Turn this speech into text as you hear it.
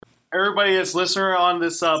everybody that's listener on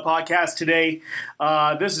this podcast today.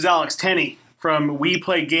 This is Alex Tenney from We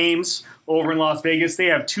Play Games over in Las Vegas. They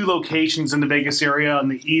have 2 locations in the Vegas area on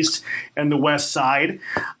the east and the west side.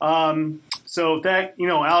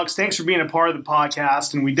 Alex, thanks for being a part of the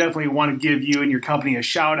podcast, and we definitely want to give you and your company a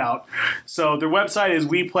shout out. So their website is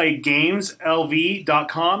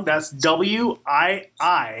WePlayGamesLV.com. That's WII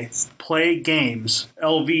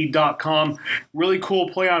PlayGamesLV.com. Really cool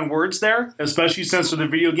play on words there, especially since for the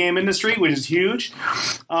video game industry, which is huge.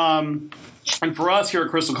 And for us here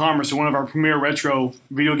at CrystalCommerce, one of our premier retro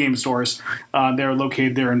video game stores, they're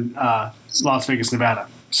located there in Las Vegas, Nevada.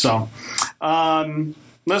 So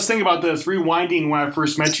let's think about this. Rewinding when I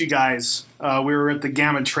first met you guys, we were at the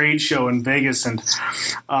Gamma Trade Show in Vegas, and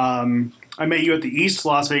I met you at the East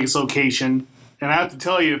Las Vegas location. And I have to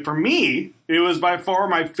tell you, for me, it was by far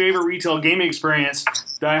my favorite retail gaming experience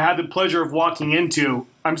that I had the pleasure of walking into.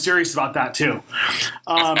 I'm serious about that, too.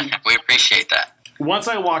 We appreciate that. Once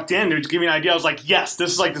I walked in, to give me an idea, I was like, yes,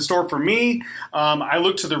 this is like the store for me. I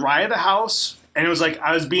looked to the right of the house, and it was like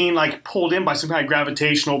I was being like pulled in by some kind of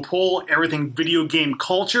gravitational pull, everything video game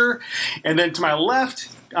culture. And then to my left,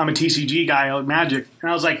 I'm a TCG guy, I like Magic.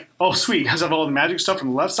 And I was like, oh, sweet, you guys have all the Magic stuff on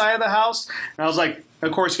the left side of the house? And I was like,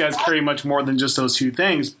 of course, you guys carry much more than just those 2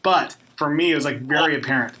 things. But for me, it was like very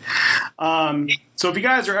apparent. So if you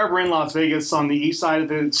guys are ever in Las Vegas on the east side of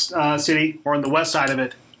the city or on the west side of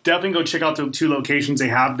it, definitely go check out the 2 locations they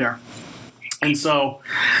have there. And so,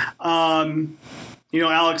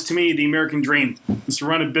 Alex, to me, the American dream is to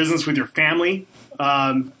run a business with your family.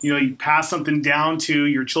 You pass something down to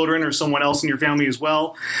your children or someone else in your family as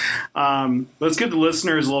well. Let's give the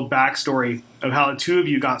listeners a little backstory of how the 2 of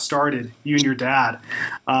you got started, you and your dad.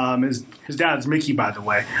 His dad is Mickey, by the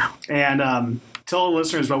way. And tell the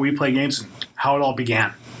listeners about We Play Games and how it all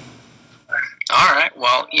began. All right.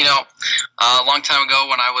 Well, a long time ago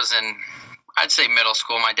when I was in, I'd say middle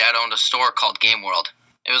school, my dad owned a store called Game World.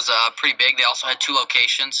 It was pretty big. They also had 2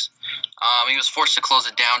 locations. He was forced to close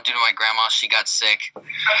it down due to my grandma. She got sick.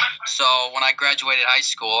 So when I graduated high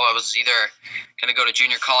school, I was either going to go to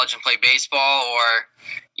junior college and play baseball or,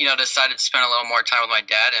 decided to spend a little more time with my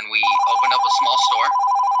dad, and we opened up a small store.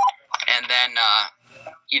 And then,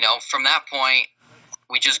 from that point,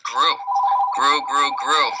 we just grew.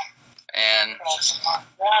 And,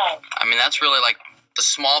 that's really like the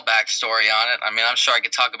small backstory on it. I'm sure I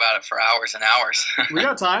could talk about it for hours and hours. We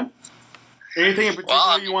got time. Anything in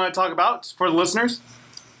particular you want to talk about for the listeners?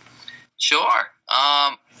 Sure.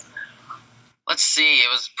 Let's see. It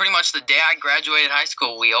was pretty much the day I graduated high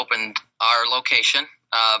school, we opened our location,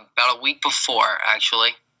 about a week before,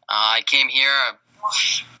 actually. I came here.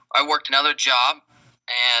 I worked another job,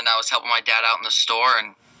 and I was helping my dad out in the store,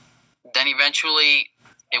 and then eventually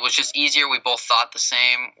it was just easier. We both thought the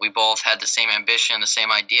same. We both had the same ambition, the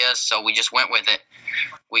same ideas, so we just went with it.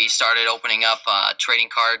 We started opening up trading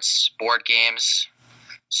cards, board games,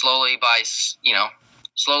 slowly,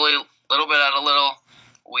 little bit at a little.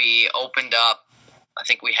 We opened up, I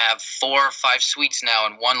think we have 4 or 5 suites now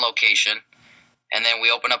in one location, and then we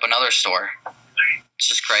opened up another store. It's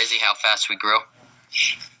just crazy how fast we grew.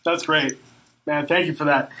 That's great. Man, thank you for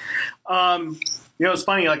that. It's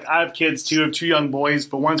funny, like I have kids too. I have 2 young boys,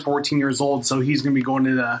 but one's 14 years old, so he's going to be going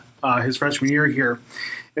into his freshman year here.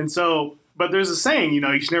 And so, but there's a saying, you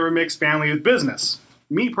should never mix family with business.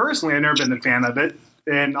 Me personally, I've never been a fan of it,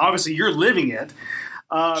 and obviously you're living it.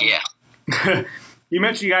 Yeah. You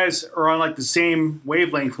mentioned you guys are on like the same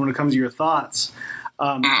wavelength when it comes to your thoughts.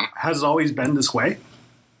 Has it always been this way?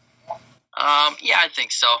 Yeah, I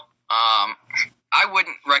think so. I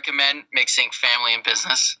wouldn't recommend mixing family and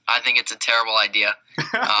business. I think it's a terrible idea.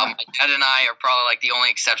 My dad and I are probably like the only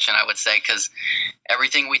exception, I would say, because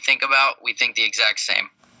everything we think about, we think the exact same.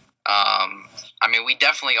 We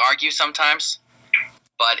definitely argue sometimes,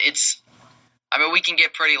 but we can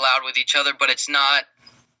get pretty loud with each other, but it's not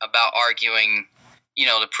about arguing,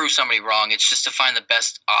 to prove somebody wrong. It's just to find the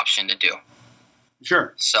best option to do.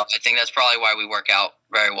 Sure. So I think that's probably why we work out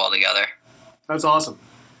very well together. That's awesome.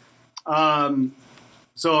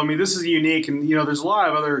 This is unique, and, there's a lot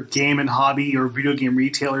of other game and hobby or video game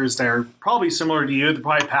retailers that are probably similar to you. They're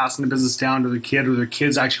probably passing the business down to their kid, or their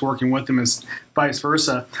kid's actually working with them, and vice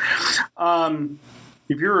versa. If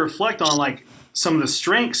you reflect on, like, some of the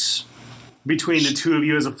strengths between the 2 of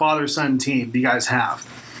you as a father-son team that you guys have,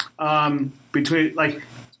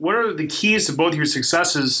 what are the keys to both your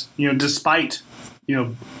successes, despite,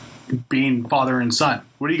 being father and son?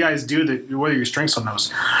 What do you guys do? What are your strengths on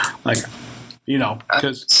those? Because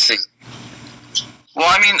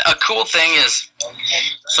well, a cool thing is,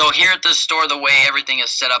 so here at this store, the way everything is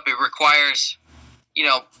set up, it requires,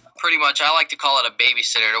 pretty much, I like to call it a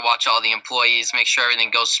babysitter to watch all the employees, make sure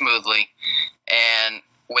everything goes smoothly. And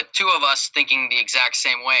with two of us thinking the exact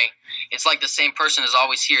same way, it's like the same person is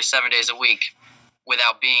always here 7 days a week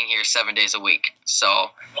without being here 7 days a week.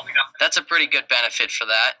 So that's a pretty good benefit for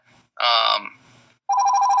that. I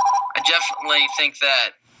definitely think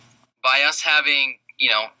that by us having,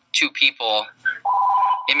 two people,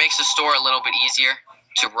 it makes the store a little bit easier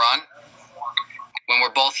to run. When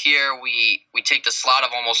we're both here, we take the slot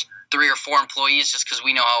of almost 3 or 4 employees just because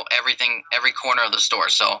we know how every corner of the store.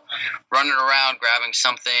 So running around, grabbing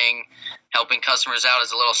something, helping customers out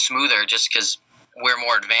is a little smoother just because we're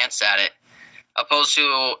more advanced at it. Opposed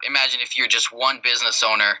to, imagine if you're just one business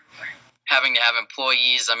owner having to have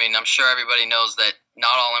employees. I mean, I'm sure everybody knows that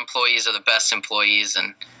not all employees are the best employees,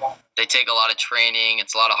 and they take a lot of training.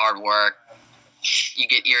 It's a lot of hard work. You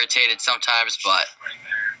get irritated sometimes, but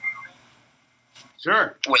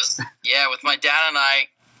sure. With my dad and I,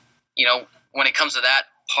 when it comes to that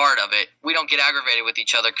part of it, we don't get aggravated with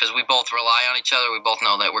each other because we both rely on each other. We both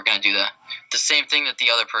know that we're going to do the same thing that the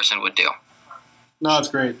other person would do. No, that's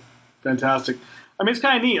great. Fantastic. I mean, it's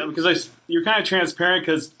kind of neat because you're kind of transparent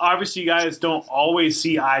because obviously you guys don't always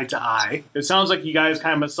see eye to eye. It sounds like you guys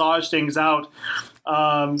kind of massage things out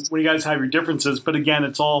when you guys have your differences. But again,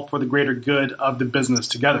 it's all for the greater good of the business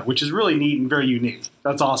together, which is really neat and very unique.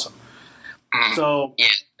 That's awesome. Mm-hmm. So yeah,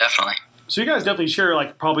 definitely. So you guys definitely share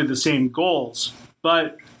like probably the same goals.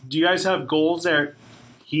 But do you guys have goals that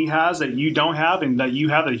he has that you don't have and that you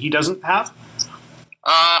have that he doesn't have?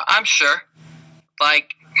 I'm sure.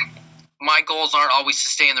 Like, my goals aren't always to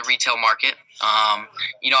stay in the retail market.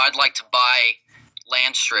 I'd like to buy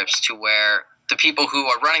land strips to where the people who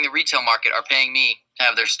are running the retail market are paying me to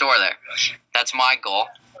have their store there. That's my goal.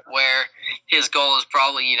 Where his goal is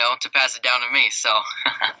probably, to pass it down to me. So,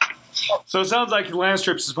 so it sounds like land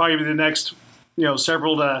strips is probably the next, next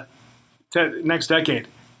decade.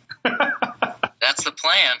 That's the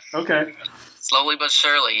plan. Okay. Slowly but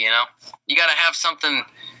surely, you got to have something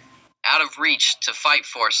out of reach to fight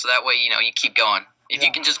for, so that way, you keep going. If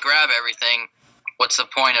you can just grab everything, what's the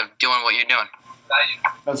point of doing what you're doing?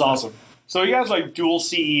 That's awesome. So you guys are like dual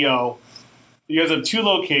CEO. You guys have 2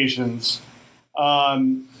 locations.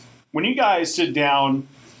 When you guys sit down,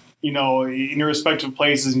 in your respective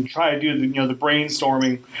places and try to do the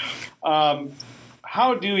brainstorming,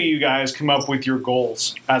 how do you guys come up with your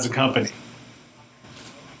goals as a company?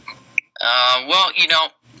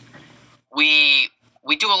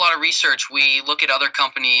 We do a lot of research. We look at other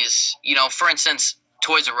companies. For instance,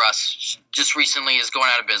 Toys R Us just recently is going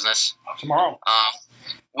out of business. Tomorrow.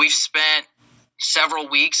 We've spent several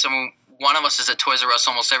weeks. One of us is at Toys R Us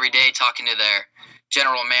almost every day talking to their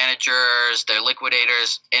general managers, their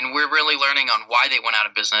liquidators, and we're really learning on why they went out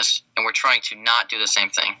of business, and we're trying to not do the same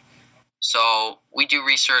thing. So we do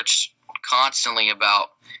research constantly about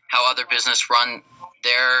how other business run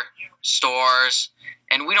their stores,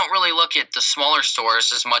 and we don't really look at the smaller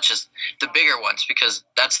stores as much as the bigger ones because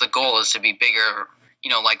that's the goal, is to be bigger,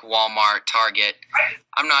 like Walmart, Target.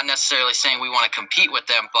 I'm not necessarily saying we want to compete with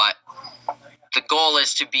them, but the goal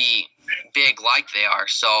is to be big like they are,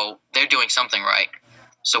 so they're doing something right.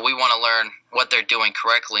 So we want to learn what they're doing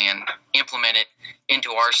correctly and implement it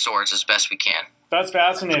into our stores as best we can. That's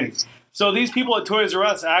fascinating. So these people at Toys R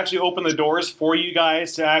Us actually open the doors for you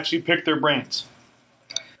guys to actually pick their brains?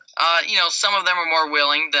 Some of them are more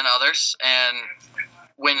willing than others, and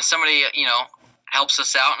when somebody, helps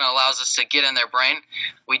us out and allows us to get in their brain,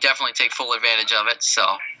 we definitely take full advantage of it.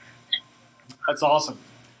 So that's awesome.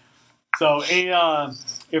 So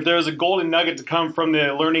if there was a golden nugget to come from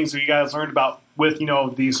the learnings that you guys learned about with, some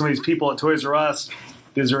of these people at Toys R Us,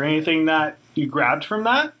 is there anything that you grabbed from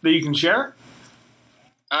that you can share?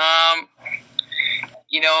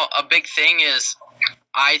 A big thing is,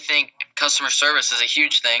 I think customer service is a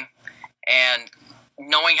huge thing, and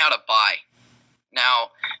knowing how to buy.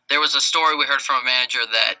 Now, there was a story we heard from a manager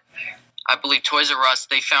that I believe Toys R Us,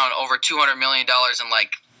 they found over $200 million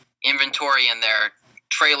in inventory in their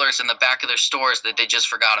trailers in the back of their stores that they just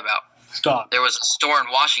forgot about. Stop. There was a store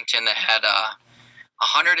in Washington that had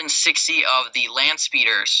 160 of the land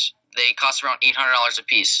speeders. They cost around $800 a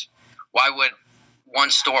piece. Why would one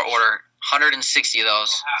store order 160 of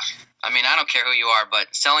those? I mean, I don't care who you are,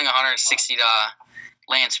 but selling 160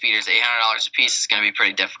 land speeders at $800 a piece is going to be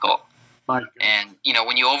pretty difficult. And,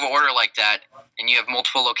 when you overorder like that and you have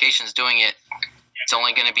multiple locations doing it, it's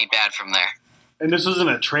only going to be bad from there. And this wasn't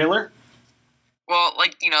a trailer? Well,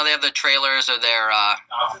 they have their trailers or their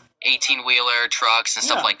 18-wheeler trucks and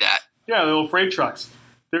stuff like that. Yeah, the little freight trucks.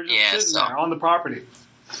 They're just sitting there on the property.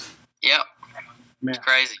 Yep. Man. It's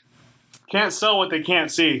crazy. Can't sell what they can't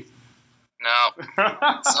see. No.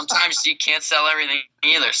 Sometimes you can't sell everything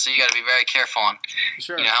either, so you got to be very careful on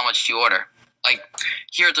Sure. how much you order. Like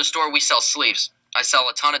here at the store, we sell sleeves. I sell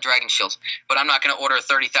a ton of Dragon Shields, but I'm not going to order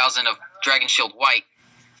 30,000 of Dragon Shield White.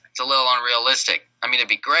 It's a little unrealistic. I mean, it'd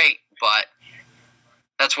be great, but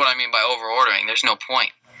that's what I mean by over-ordering. There's no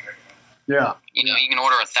point. Yeah. You can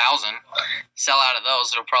order 1,000, sell out of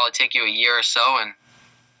those. It'll probably take you a year or so,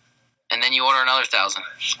 and then you order another 1,000.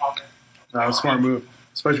 That's a smart move,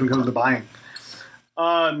 especially when it comes to buying.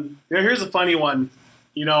 Here's a funny one.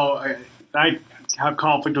 I have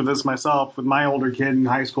conflict with this myself with my older kid in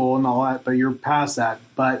high school and all that, but you're past that.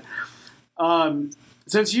 But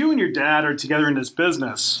since you and your dad are together in this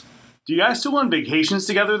business, do you guys still go on vacations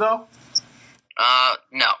together, though?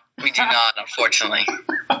 No, we do not, unfortunately.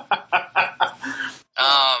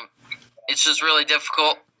 It's just really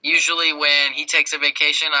difficult. Usually when he takes a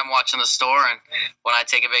vacation, I'm watching the store, and when I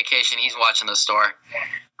take a vacation, he's watching the store.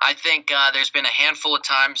 I think there's been a handful of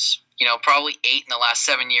times, probably 8 in the last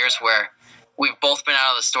 7 years, where we've both been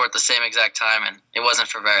out of the store at the same exact time, and it wasn't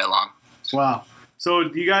for very long. Wow. So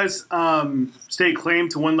do you guys stay claim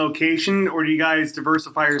to one location, or do you guys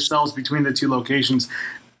diversify yourselves between the two locations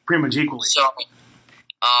pretty much equally? So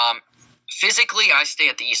physically, I stay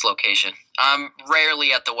at the east location. I'm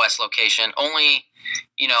rarely at the west location. Only,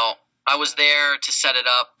 I was there to set it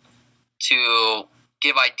up, to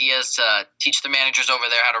give ideas, to teach the managers over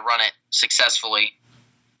there how to run it successfully.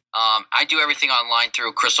 I do everything online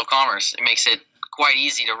through CrystalCommerce. It makes it quite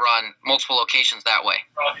easy to run multiple locations that way.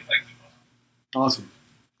 Awesome.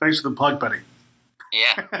 Thanks for the plug, buddy.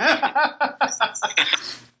 Yeah.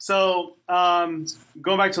 So,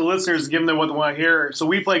 going back to the listeners, giving them what they want to hear. So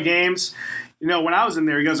we play games. When I was in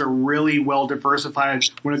there, you guys are really well diversified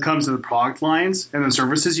when it comes to the product lines and the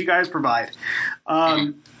services you guys provide.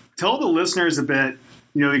 Tell the listeners a bit,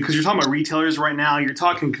 because you're talking about retailers right now, you're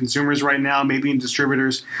talking consumers right now, maybe in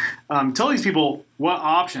distributors. Tell these people what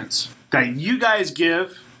options that you guys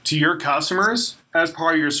give to your customers as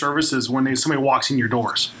part of your services when somebody walks in your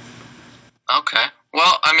doors. Okay.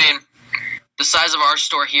 Well, I mean, the size of our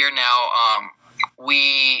store here now,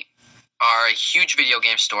 we are a huge video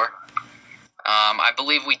game store. I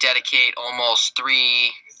believe we dedicate almost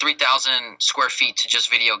 3,000 square feet to just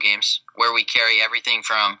video games, where we carry everything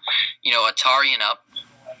from, Atari and up.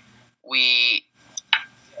 We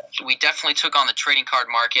definitely took on the trading card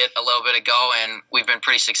market a little bit ago, and we've been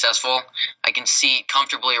pretty successful. I can seat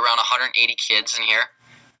comfortably around 180 kids in here.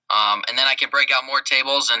 And then I can break out more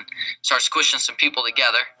tables and start squishing some people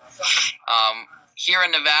together. Here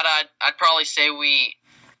in Nevada, I'd probably say we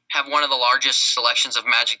have one of the largest selections of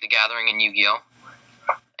Magic the Gathering and Yu-Gi-Oh!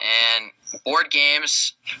 And board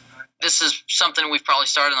games, this is something we've probably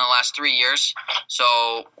started in the last 3 years,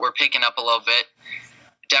 so we're picking up a little bit.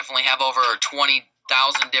 Definitely have over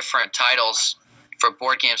 20,000 different titles for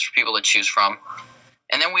board games for people to choose from.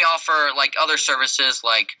 And then we offer other services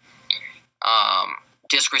like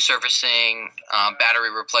disc resurfacing,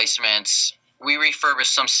 battery replacements. We refurbish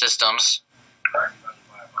some systems.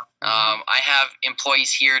 I have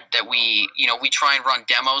employees here that we try and run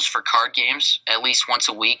demos for card games at least once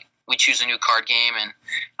a week. We choose a new card game, and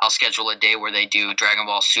I'll schedule a day where they do Dragon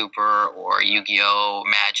Ball Super or Yu-Gi-Oh!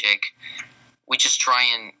 Magic. We just try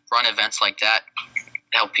and run events like that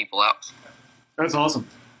to help people out. That's awesome.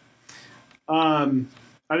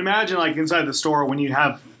 I'd imagine inside the store when you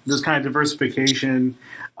have this kind of diversification,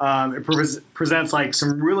 it presents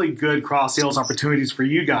some really good cross-sales opportunities for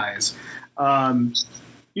you guys.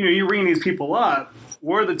 You're ringing these people up.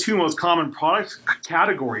 What are the two most common product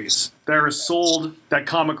categories that are sold that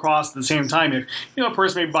come across at the same time? If a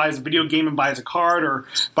person maybe buys a video game and buys a card, or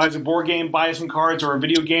buys a board game, buys some cards, or a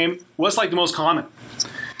video game, what's the most common?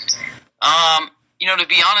 To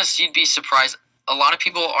be honest, you'd be surprised. A lot of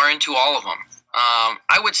people are into all of them.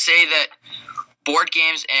 I would say that board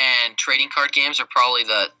games and trading card games are probably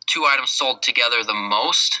the two items sold together the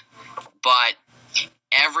most, but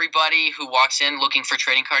everybody who walks in looking for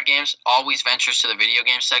trading card games always ventures to the video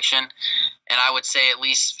game section, and I would say at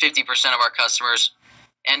least 50% of our customers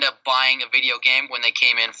end up buying a video game when they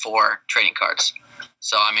came in for trading cards.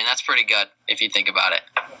 So, I mean, that's pretty good if you think about it.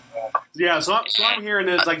 Yeah, so I'm hearing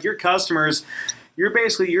is your customers,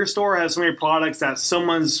 your store has so many products that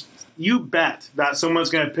you bet that someone's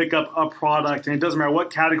going to pick up a product, and it doesn't matter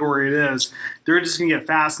what category it is, they're just going to get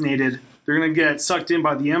fascinated, they're going to get sucked in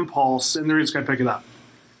by the impulse, and they're just going to pick it up.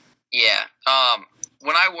 Yeah.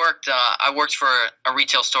 When I worked for a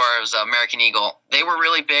retail store. It was American Eagle. They were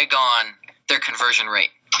really big on their conversion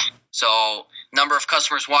rate. So number of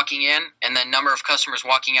customers walking in, and then number of customers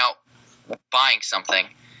walking out buying something.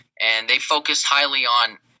 And they focused highly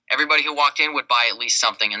on everybody who walked in would buy at least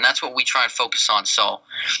something, and that's what we try and focus on. So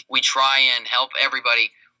we try and help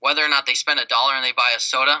everybody, whether or not they spend $1 and they buy a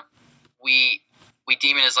soda, we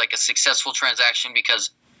deem it as like a successful transaction,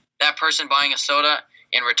 because that person buying a soda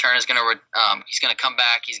in return is going to he's going to come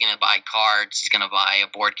back, he's going to buy cards, he's going to buy a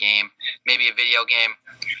board game, maybe a video game.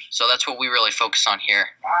 So that's what we really focus on here.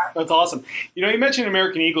 That's awesome. You mentioned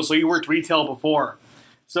American Eagle, so you worked retail before.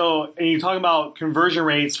 So, and you're talking about conversion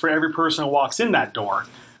rates for every person who walks in that door.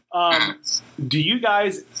 Do you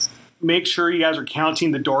guys make sure you guys are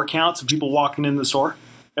counting the door counts of people walking in the store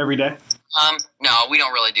every day? No, we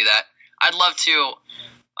don't really do that. I'd love to.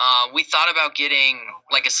 We thought about getting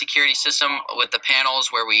like a security system with the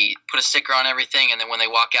panels where we put a sticker on everything, and then when they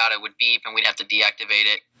walk out, it would beep, and we'd have to deactivate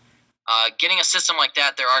it. Getting a system like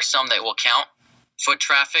that, there are some that will count foot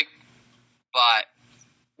traffic, but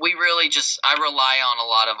we really I rely on a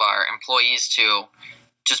lot of our employees to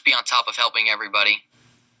just be on top of helping everybody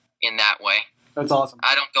in that way. That's awesome.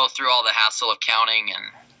 I don't go through all the hassle of counting and,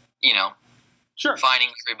 sure, finding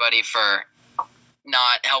everybody for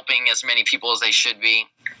not helping as many people as they should be.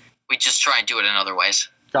 We just try and do it in other ways.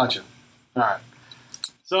 Gotcha. All right.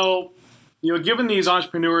 So, given these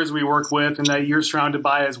entrepreneurs we work with and that you're surrounded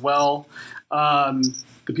by as well,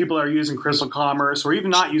 the people that are using CrystalCommerce or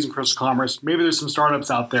even not using CrystalCommerce, maybe there's some startups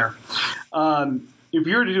out there. If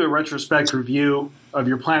you were to do a retrospect review of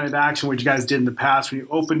your plan of action, which you guys did in the past when you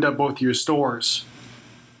opened up both of your stores,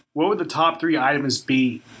 what would the top 3 items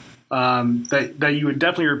be that you would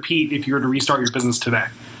definitely repeat if you were to restart your business today?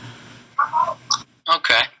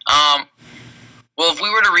 Okay. Well, if we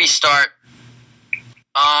were to restart,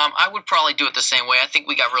 I would probably do it the same way. I think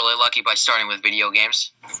we got really lucky by starting with video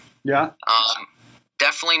games. Yeah.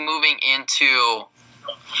 Definitely moving into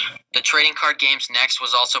the trading card games next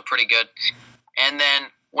was also pretty good. And then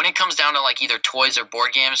when it comes down to like either toys or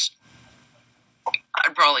board games,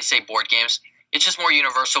 I'd probably say board games. It's just more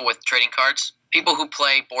universal with trading cards. People who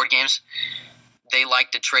play board games, they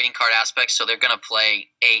like the trading card aspect, so they're going to play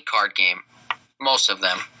a card game, most of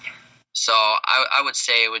them. So I would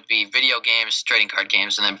say it would be video games, trading card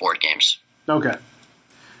games, and then board games. Okay.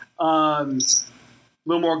 A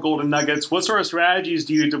little more golden nuggets. What sort of strategies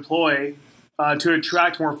do you deploy to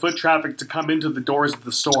attract more foot traffic to come into the doors of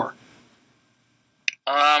the store?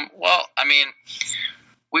 Well, I mean,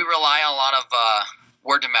 we rely on a lot of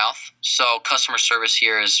word of mouth. So customer service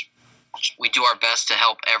here is we do our best to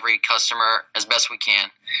help every customer as best we can.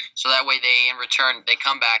 So that way in return, they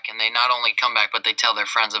come back, and they not only come back, but they tell their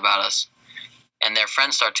friends about us, and their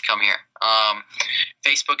friends start to come here.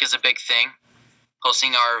 Facebook is a big thing,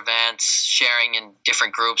 posting our events, sharing in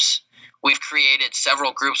different groups. We've created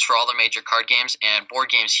several groups for all the major card games and board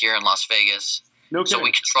games here in Las Vegas. No kidding. So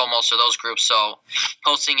we control most of those groups. So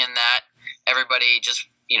posting in that, everybody just,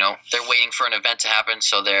 they're waiting for an event to happen,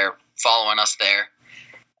 so they're following us there.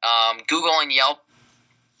 Google and Yelp,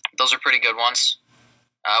 those are pretty good ones.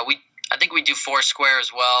 I think we do Foursquare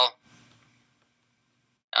as well.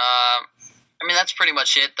 That's pretty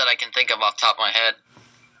much it that I can think of off the top of my head.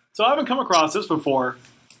 So I haven't come across this before.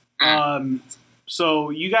 So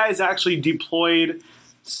you guys actually deployed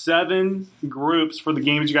 7 groups for the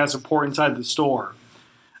games you guys support inside the store.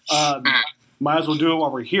 Might as well do it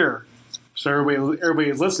while we're here, so everybody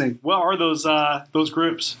is listening. What are those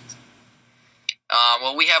groups?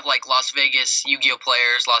 Well, we have like Las Vegas Yu-Gi-Oh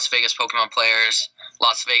players, Las Vegas Pokemon players,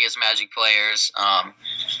 Las Vegas Magic players.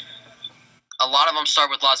 A lot of them start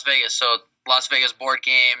with Las Vegas. So Las Vegas Board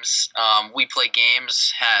Games, We Play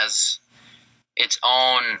Games has its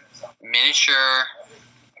own miniature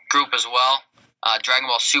group as well. Dragon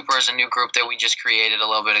Ball Super is a new group that we just created a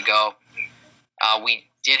little bit ago. We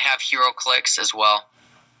did have Hero Clicks as well.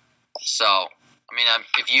 So,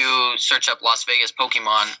 if you search up Las Vegas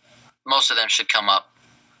Pokemon, most of them should come up.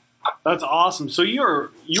 That's awesome. So you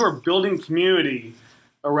are building community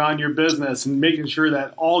around your business and making sure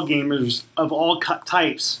that all gamers of all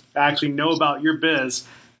types actually know about your biz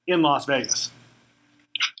in Las Vegas.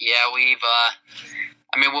 Yeah, we've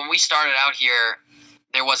when we started out here,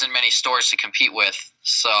 there wasn't many stores to compete with,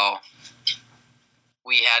 so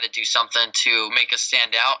we had to do something to make us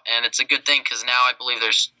stand out, and it's a good thing because now I believe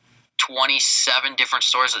there's 27 different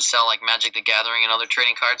stores that sell like Magic the Gathering and other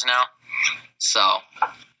trading cards now. So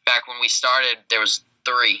back when we started, there was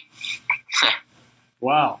 3.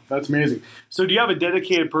 Wow, that's amazing. So do you have a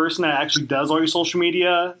dedicated person that actually does all your social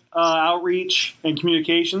media outreach and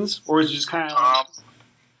communications, or is it just kind of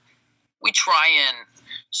we try and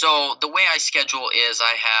so the way I schedule is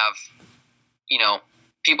I have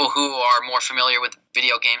people who are more familiar with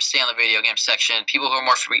video games stay on the video game section, people who are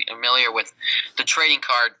more familiar with the trading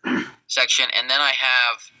card section, and then I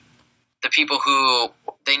have the people who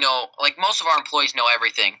they know, like most of our employees know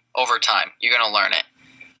everything over time. You're going to learn it.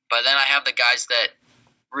 But then I have the guys that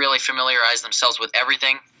really familiarize themselves with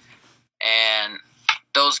everything, and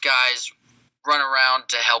those guys run around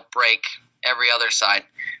to help break every other side.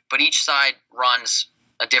 But each side runs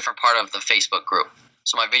a different part of the Facebook group.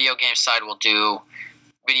 So my video game side will do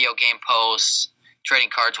video game posts. Trading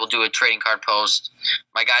cards will do a trading card post.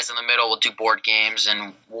 My guys in the middle will do board games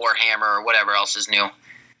and Warhammer or whatever else is new.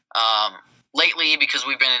 Lately, because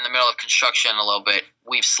we've been in the middle of construction a little bit,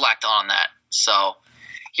 we've slacked on that. So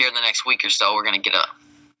here in the next week or so, we're going to get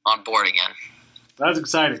on board again. That's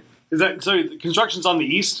exciting. Is that so? The construction's on the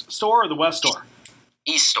east store or the west store?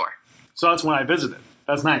 East store. So that's when I visited.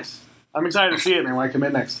 That's nice. I'm excited to see it, man, when I come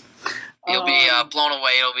in next. You'll be blown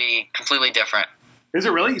away. It'll be completely different. Is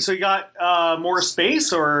it really? So you got more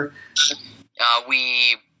space, or?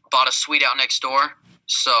 We bought a suite out next door.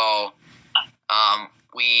 So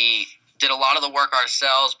we did a lot of the work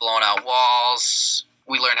ourselves, blowing out walls.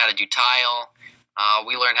 We learned how to do tile.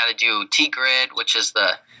 We learned how to do T-grid, which is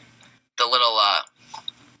the little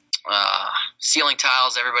ceiling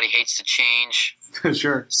tiles everybody hates to change.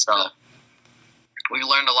 Sure. So we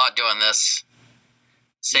learned a lot doing this.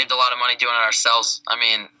 Saved a lot of money doing it ourselves. I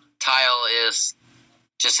mean, tile is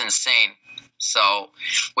just insane. So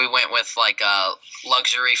we went with like a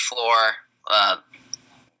luxury floor,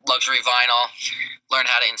 luxury vinyl, learned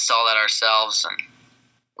how to install that ourselves, and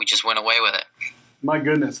we just went away with it. My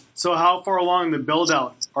goodness. So how far along the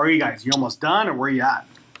build-out are you guys? You almost done, or where are you at?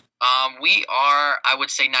 We are, I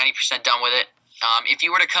would say, 90% done with it. If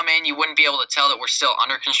you were to come in, you wouldn't be able to tell that we're still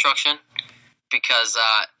under construction because,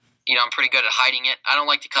 I'm pretty good at hiding it. I don't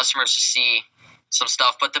like the customers to see some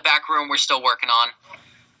stuff, but the back room we're still working on.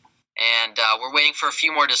 And we're waiting for a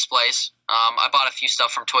few more displays. I bought a few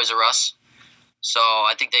stuff from Toys R Us. So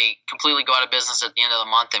I think they completely go out of business at the end of the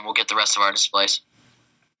month, and we'll get the rest of our displays.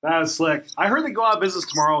 That is slick. I heard they go out of business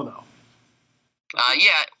tomorrow, though.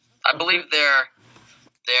 Yeah, I believe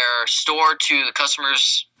their store to the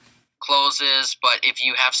customers closes, but if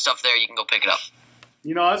you have stuff there, you can go pick it up.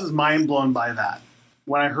 I was just mind blown by that.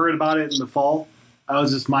 When I heard about it in the fall, I was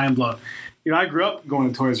just mind blown. I grew up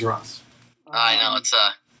going to Toys R Us. I know, it's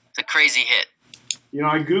a crazy hit.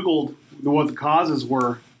 I Googled what the causes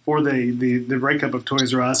were for the breakup of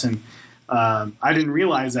Toys R Us, and I didn't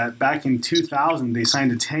realize that back in 2000 they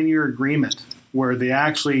signed a 10-year agreement where they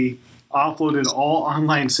actually offloaded all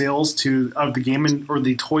online sales of the game or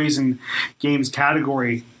the toys and games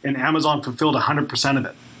category, and Amazon fulfilled 100% of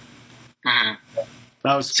it. Mm-hmm.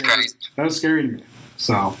 That was scary. That was scary to me.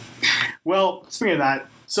 So, well, speaking of that,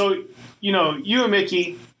 so you and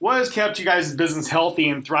Mickey, what has kept you guys' business healthy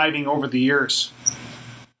and thriving over the years?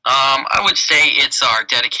 I would say it's our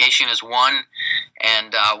dedication is one,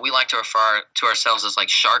 and we like to refer to ourselves as like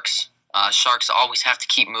sharks. Sharks always have to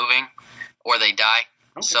keep moving or they die.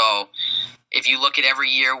 Okay. So if you look at every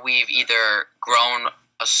year, we've either grown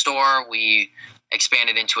a store, we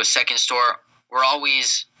expanded into a second store. We're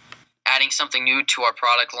always adding something new to our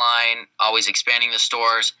product line, always expanding the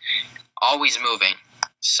stores, always moving.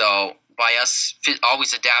 So by us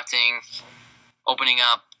always adapting, opening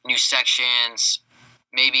up new sections,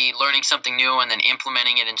 maybe learning something new and then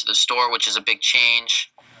implementing it into the store, which is a big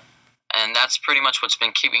change. And that's pretty much what's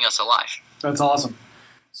been keeping us alive. That's awesome.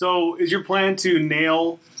 So is your plan to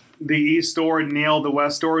nail the East store and nail the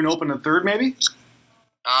West store and open a third maybe?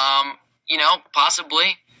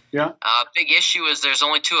 Possibly. Yeah. Big issue is there's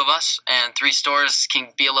only 2 of us, and 3 stores can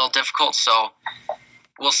be a little difficult, so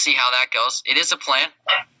we'll see how that goes. It is a plan.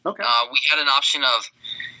 Okay. We had an option of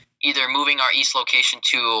either moving our East location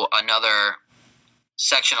to another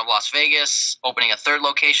section of Las Vegas, opening a third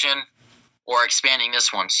location, or expanding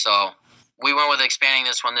this one. So we went with expanding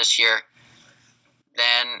this one this year.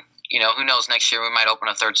 Then, who knows, next year we might open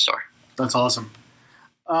a third store. That's awesome.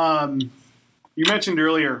 You mentioned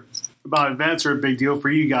earlier about events are a big deal for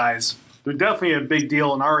you guys. They're definitely a big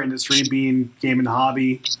deal in our industry, being game and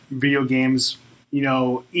hobby, video games,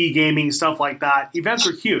 e-gaming, stuff like that. Events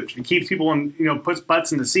are huge. It keeps people in, puts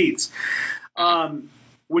butts in the seats.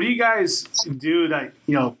 What do you guys do that,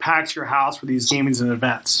 packs your house for these gamings and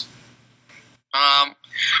events?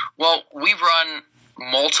 Well, we run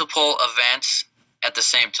multiple events at the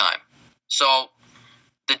same time. So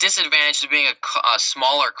the disadvantage of being a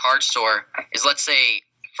smaller card store is, let's say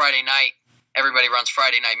Friday night, everybody runs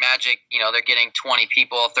Friday Night Magic. They're getting 20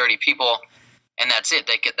 people, 30 people, and that's it.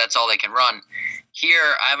 That's all they can run.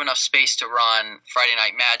 Here, I have enough space to run Friday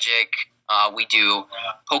Night Magic. We do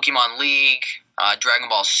Pokemon League, Dragon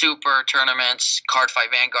Ball Super tournaments, Card Fight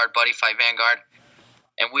Vanguard, Buddy Fight Vanguard,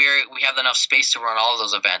 and we have enough space to run all of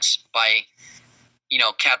those events. By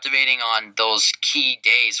captivating on those key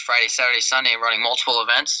days, Friday, Saturday, Sunday, running multiple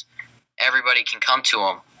events, everybody can come to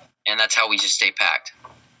them, and that's how we just stay packed.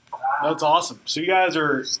 That's awesome. So you guys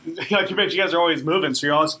are, like you mentioned, you guys are always moving. So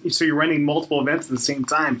you're running multiple events at the same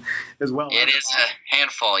time as well. It is a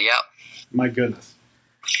handful. Yep. My goodness.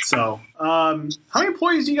 So, how many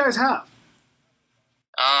employees do you guys have?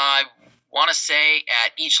 I want to say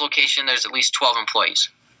at each location there's at least 12 employees.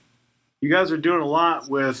 You guys are doing a lot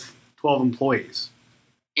with 12 employees.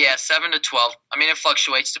 Yeah, 7 to 12. I mean, it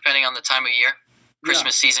fluctuates depending on the time of year.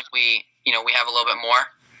 Christmas season, we have a little bit more.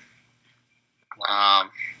 Wow.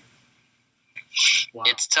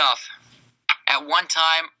 It's tough. At one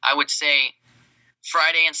time, I would say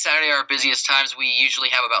Friday and Saturday are our busiest times. We usually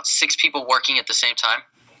have about 6 people working at the same time.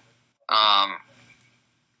 And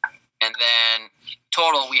then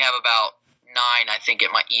total, we have about 9, I think,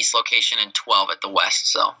 at my east location and 12 at the west.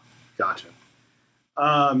 So, gotcha.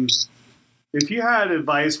 If you had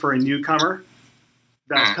advice for a newcomer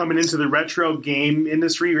that's coming into the retro game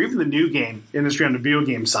industry or even the new game industry on the video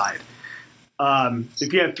game side,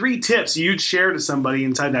 if you had 3 tips you'd share to somebody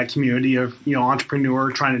inside that community of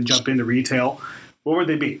entrepreneur trying to jump into retail, what would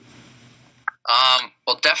they be?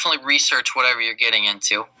 Well, definitely research whatever you're getting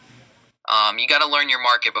into. You got to learn your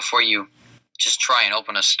market before you just try and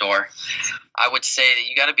open a store. I would say that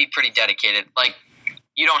you got to be pretty dedicated. Like,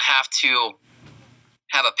 you don't have to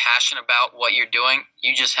have a passion about what you're doing.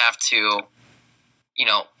 You just have to,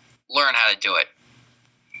 learn how to do it.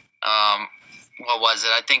 What was it?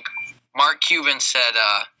 I think Mark Cuban said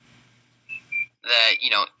that,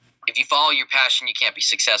 if you follow your passion, you can't be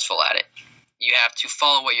successful at it. You have to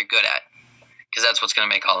follow what you're good at, because that's what's going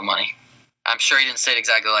to make all the money. I'm sure he didn't say it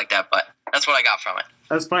exactly like that, but that's what I got from it.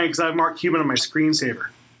 That's funny because I have Mark Cuban on my screensaver.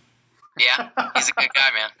 Yeah, he's a good guy,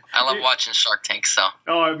 man. I love watching Shark Tank. So.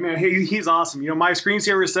 Oh, man, he's awesome. My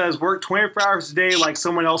screensaver says work 24 hours a day like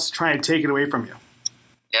someone else is trying to take it away from you.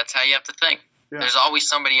 That's how you have to think. Yeah. There's always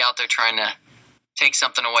somebody out there trying to take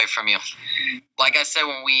something away from you. Like I said,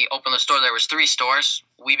 when we opened the store, there was 3 stores.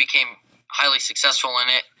 We became highly successful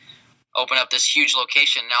in it, opened up this huge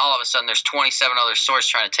location. Now all of a sudden there's 27 other stores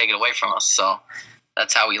trying to take it away from us. So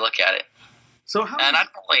that's how we look at it. So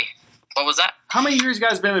what was that? How many years you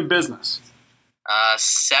guys been in business?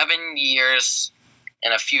 7 years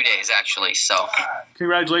and a few days, actually. So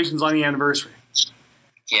congratulations on the anniversary.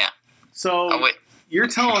 Yeah. So you're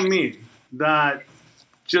telling me that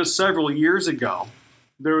just several years ago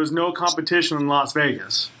there was no competition in Las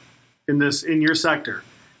Vegas in your sector,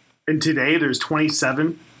 and today there's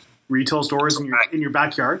 27 retail stores in your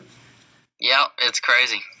backyard? Yeah, it's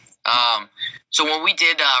crazy. So when we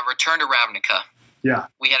did Return to Ravnica,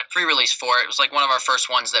 we had a pre-release for it. It was like one of our first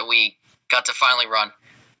ones that we got to finally run.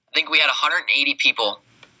 I think we had 180 people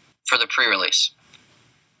for the pre-release.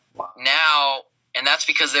 Wow. Now, and that's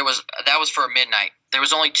because that was for midnight. There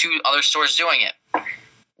was only 2 other stores doing it.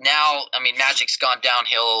 Now, I mean, Magic's gone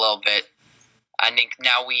downhill a little bit. I think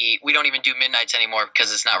now we don't even do midnights anymore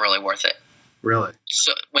because it's not really worth it. Really?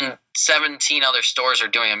 So when 17 other stores are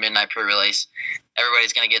doing a midnight pre-release,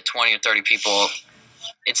 everybody's going to get 20 or 30 people.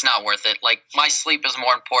 It's not worth it. Like, my sleep is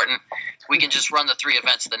more important. We can just run the 3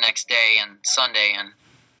 events the next day and Sunday and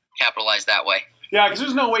capitalize that way. Yeah, because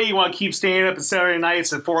there's no way you want to keep staying up at Saturday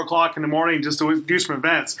nights at 4 o'clock in the morning just to do some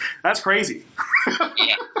events. That's crazy.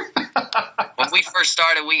 Yeah. When we first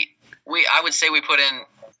started, I would say we put in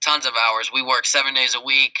tons of hours. We worked 7 days a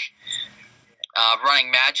week.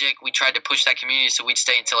 Running Magic, we tried to push that community, so we'd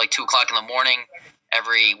stay until like 2 o'clock in the morning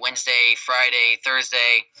every Wednesday, Friday,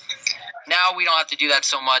 Thursday. Now we don't have to do that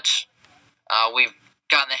so much. We've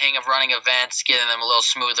gotten the hang of running events, getting them a little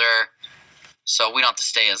smoother, so we don't have to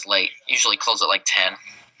stay as late. Usually close at like 10.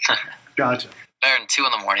 Gotcha. Better than 2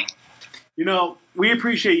 in the morning. We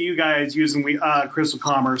appreciate you guys using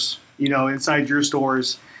CrystalCommerce, inside your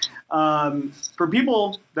stores. For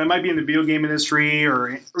people that might be in the video game industry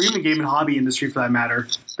or even game and hobby industry for that matter,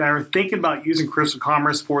 that are thinking about using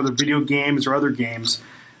CrystalCommerce for their video games or other games,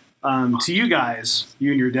 to you guys,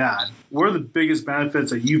 you and your dad, what are the biggest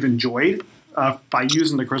benefits that you've enjoyed by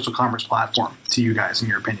using the CrystalCommerce platform to you guys, in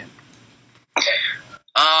your opinion?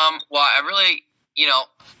 Well, I really,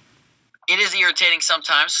 it is irritating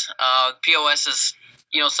sometimes. POS is,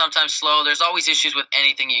 sometimes slow. There's always issues with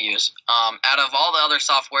anything you use. Out of all the other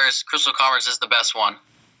softwares, CrystalCommerce is the best one,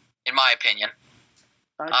 in my opinion.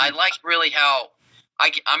 I like really how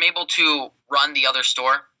I'm able to run the other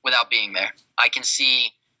store without being there. I can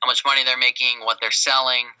see how much money they're making, what they're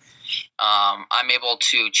selling. I'm able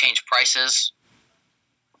to change prices.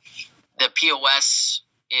 The POS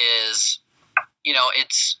is,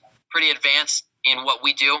 it's pretty advanced in what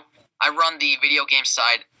we do. I run the video game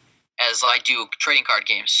side, as I do trading card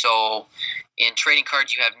games. So in trading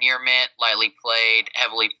cards, you have near mint, lightly played,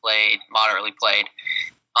 heavily played, moderately played.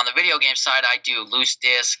 On the video game side, I do loose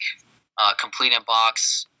disc, complete in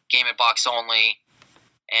box, game in box only,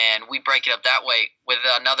 and we break it up that way. With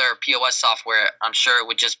another POS software, I'm sure it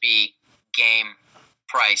would just be game,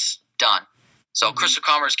 price, done. So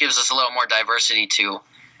CrystalCommerce gives us a little more diversity to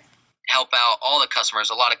help out all the customers.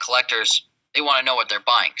 A lot of collectors, they want to know what they're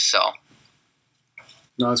buying. So,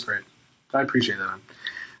 no, that's great. I appreciate that, man.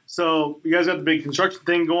 So you guys got the big construction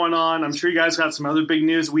thing going on. I'm sure you guys got some other big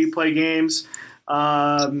news. We Play Games.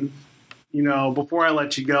 Before I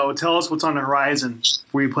let you go, tell us what's on the horizon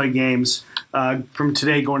for We Play Games from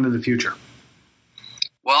today going into the future.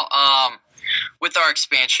 Well, with our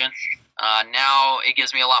expansion, now it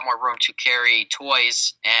gives me a lot more room to carry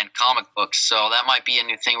toys and comic books. So that might be a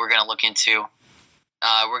new thing we're going to look into.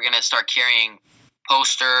 We're going to start carrying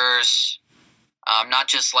posters, not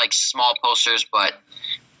just like small posters, but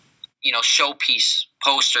showpiece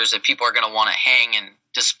posters that people are going to want to hang and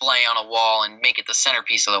display on a wall and make it the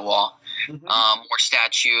centerpiece of the wall. More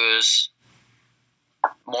statues,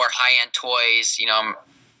 more high-end toys. I'm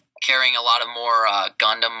carrying a lot of more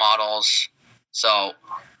Gundam models. So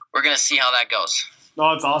we're going to see how that goes.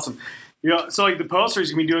 Oh, that's awesome. So like the posters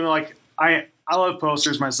you can be doing, like I love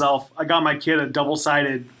posters myself. I got my kid a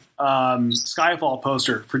double-sided Skyfall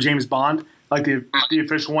poster for James Bond. Like the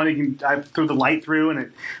official one, I throw the light through and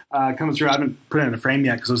it comes through. I haven't put it in a frame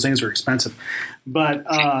yet because those things are expensive. But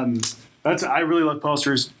I really love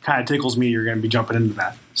posters. Kind of tickles me. You're going to be jumping into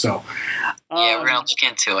that. So yeah, we're going to look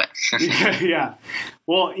into it. yeah.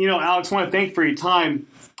 Well, Alex, I want to thank you for your time.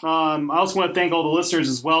 I also want to thank all the listeners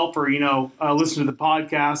as well for listening to the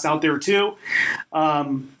podcast out there too. I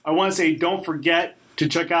want to say don't forget to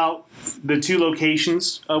check out the 2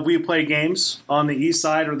 locations of We Play Games on the east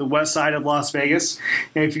side or the west side of Las Vegas.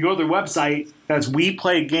 And if you go to their website, that's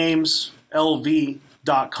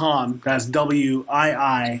WePlayGamesLV.com. That's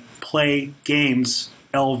WII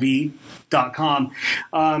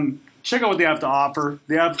PlayGamesLV.com. Check out what they have to offer.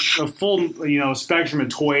 They have a full, spectrum of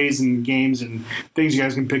toys and games and things you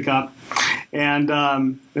guys can pick up.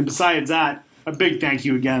 And besides that, a big thank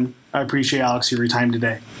you again. I appreciate, Alex, your time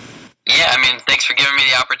today. Yeah, thanks for giving me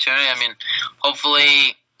the opportunity.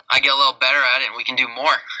 Hopefully I get a little better at it and we can do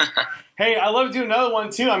more. Hey, I'd love to do another one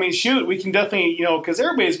too. Shoot, we can definitely, because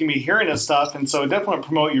everybody's going to be hearing this stuff, and so definitely want to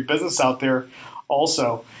promote your business out there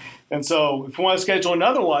also. And so if you want to schedule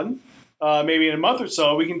another one, maybe in a month or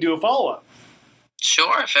so, we can do a follow-up.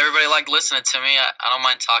 Sure. If everybody liked listening to me, I don't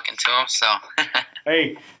mind talking to them. So.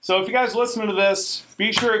 Hey, so if you guys listening to this,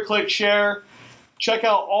 be sure to click share. Check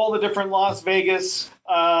out all the different Las Vegas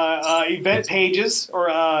event pages or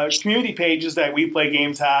community pages that We Play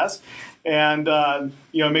Games has, and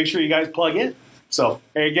make sure you guys plug in. So,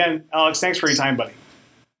 hey, again, Alex, thanks for your time, buddy.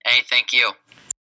 Hey, thank you.